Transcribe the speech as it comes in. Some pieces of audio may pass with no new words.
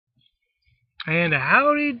And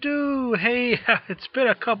howdy do. Hey, it's been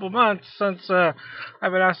a couple months since I've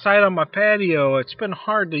been outside on my patio. It's been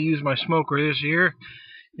hard to use my smoker this year,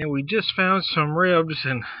 and we just found some ribs.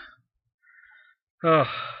 And oh,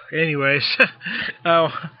 anyways, uh,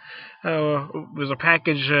 it was a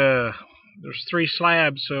package. There's 3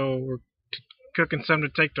 slabs, so we're cooking some to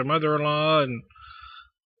take to mother-in-law and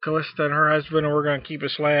Callista and her husband, and we're gonna keep a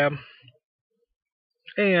slab.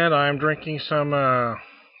 And I'm drinking some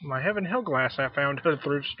my Heaven Hill glass I found at a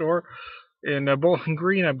thrift store in Bowling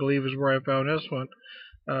Green, I believe, is where I found this one.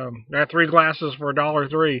 I had 3 glasses for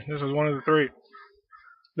 $1.03. This is one of the 3.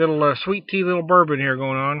 Little sweet tea, little bourbon here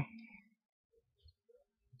going on.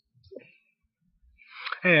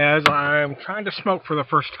 As I'm trying to smoke for the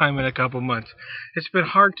first time in a couple months. It's been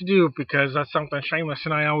hard to do because that's something Seamus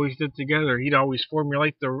and I always did together. He'd always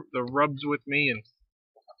formulate the rubs with me and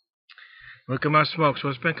look at my smoke, so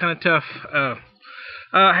it's been kind of tough.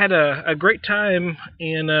 I had a great time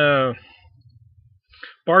in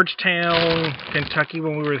Bardstown, Kentucky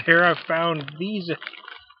when we were there. I found these.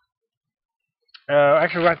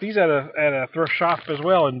 Actually, got these at a thrift shop as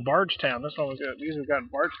well in Bardstown. This one was good. These we got in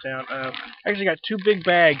Bardstown. Actually got 2 big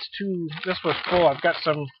bags. This was full. I've got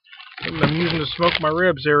some. I'm using to smoke my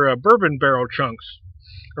ribs. They're bourbon barrel chunks.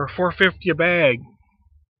 They're $4.50 a bag.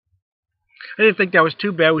 I didn't think that was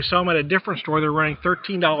too bad. We saw them at a different store. They're running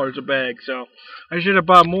 $13 a bag, so I should have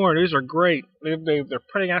bought more. These are great. They're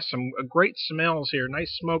putting out some great smells here.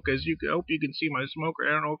 Nice smoke. I hope you can see my smoker.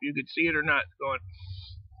 I don't know if you can see it or not. Going.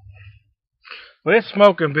 Well, it's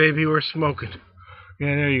smoking, baby. We're smoking.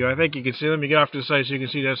 Yeah, there you go. I think you can see. Let me get off to the side so you can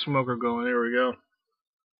see that smoker going. There we go.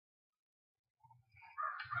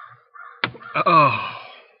 Oh,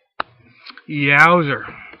 yowzer.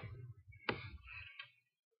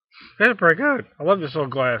 That's pretty good. I love this little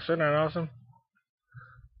glass. Isn't that awesome?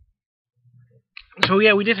 So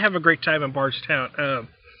yeah, we did have a great time in Bardstown.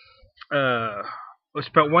 We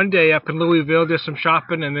spent one day up in Louisville, did some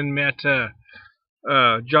shopping, and then met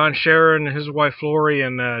John Sharon, his wife Lori,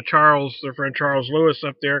 and Charles, their friend Charles Lewis,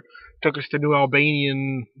 up there. Took us to New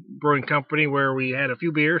Albanian Brewing Company where we had a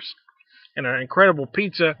few beers and an incredible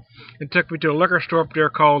pizza, and took me to a liquor store up there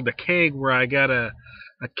called The Keg where I got a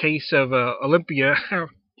case of Olympia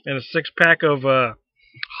and a 6-pack of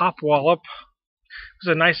Hop Wallop. It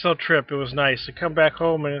was a nice little trip. It was nice to come back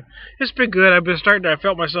home, and it's been good. I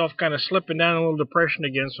felt myself kind of slipping down a little depression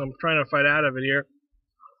again, so I'm trying to fight out of it here.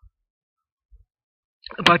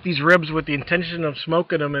 I bought these ribs with the intention of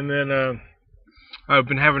smoking them, and then I've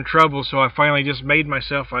been having trouble, so I finally just made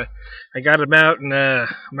myself. I got them out and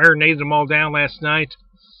marinated them all down last night.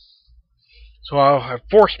 So I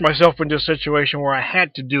forced myself into a situation where I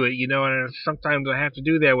had to do it, and sometimes I have to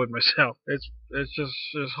do that with myself. It's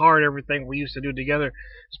hard, everything we used to do together,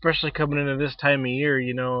 especially coming into this time of year,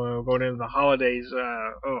 going into the holidays.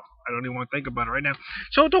 I don't even want to think about it right now.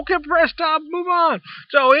 So don't get pressed up, move on.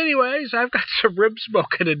 So anyways, I've got some ribs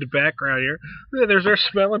smoking in the background here. They're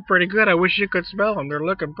smelling pretty good. I wish you could smell them. They're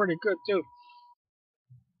looking pretty good too.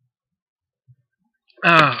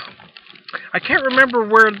 Uh, I can't remember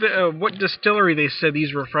what distillery they said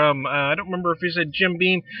these were from. I don't remember if he said Jim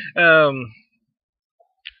Beam.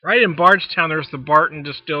 Right in Bardstown, there's the Barton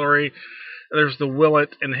Distillery. There's the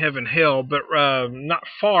Willet and Heaven Hill, but not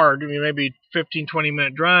far. Maybe 15-20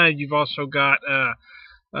 minute drive. You've also got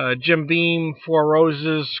Jim Beam, Four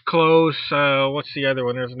Roses, close. What's the other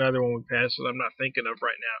one? There's another one we passed that I'm not thinking of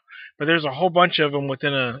right now. But there's a whole bunch of them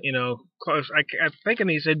within close. I'm thinking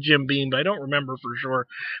he said Jim Beam, but I don't remember for sure.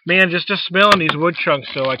 Man, just smelling these wood chunks,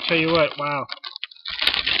 though, I tell you what, wow.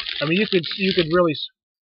 I mean, you could really,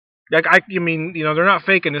 they're not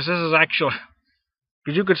faking this. This is actually,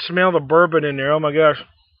 because you could smell the bourbon in there. Oh my gosh,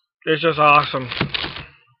 it's just awesome.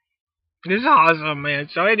 This is awesome, man.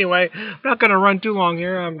 So anyway, I'm not gonna run too long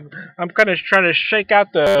here. I'm gonna try to shake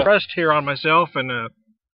out the rust here on myself and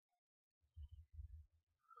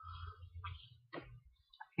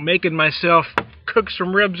making myself cook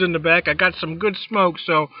some ribs in the back. I got some good smoke,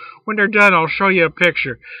 so when they're done, I'll show you a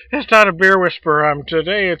picture. It's not a beer whisper.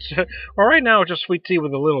 Today it's right now it's just sweet tea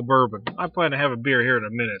with a little bourbon. I plan to have a beer here in a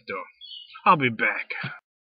minute, though. I'll be back.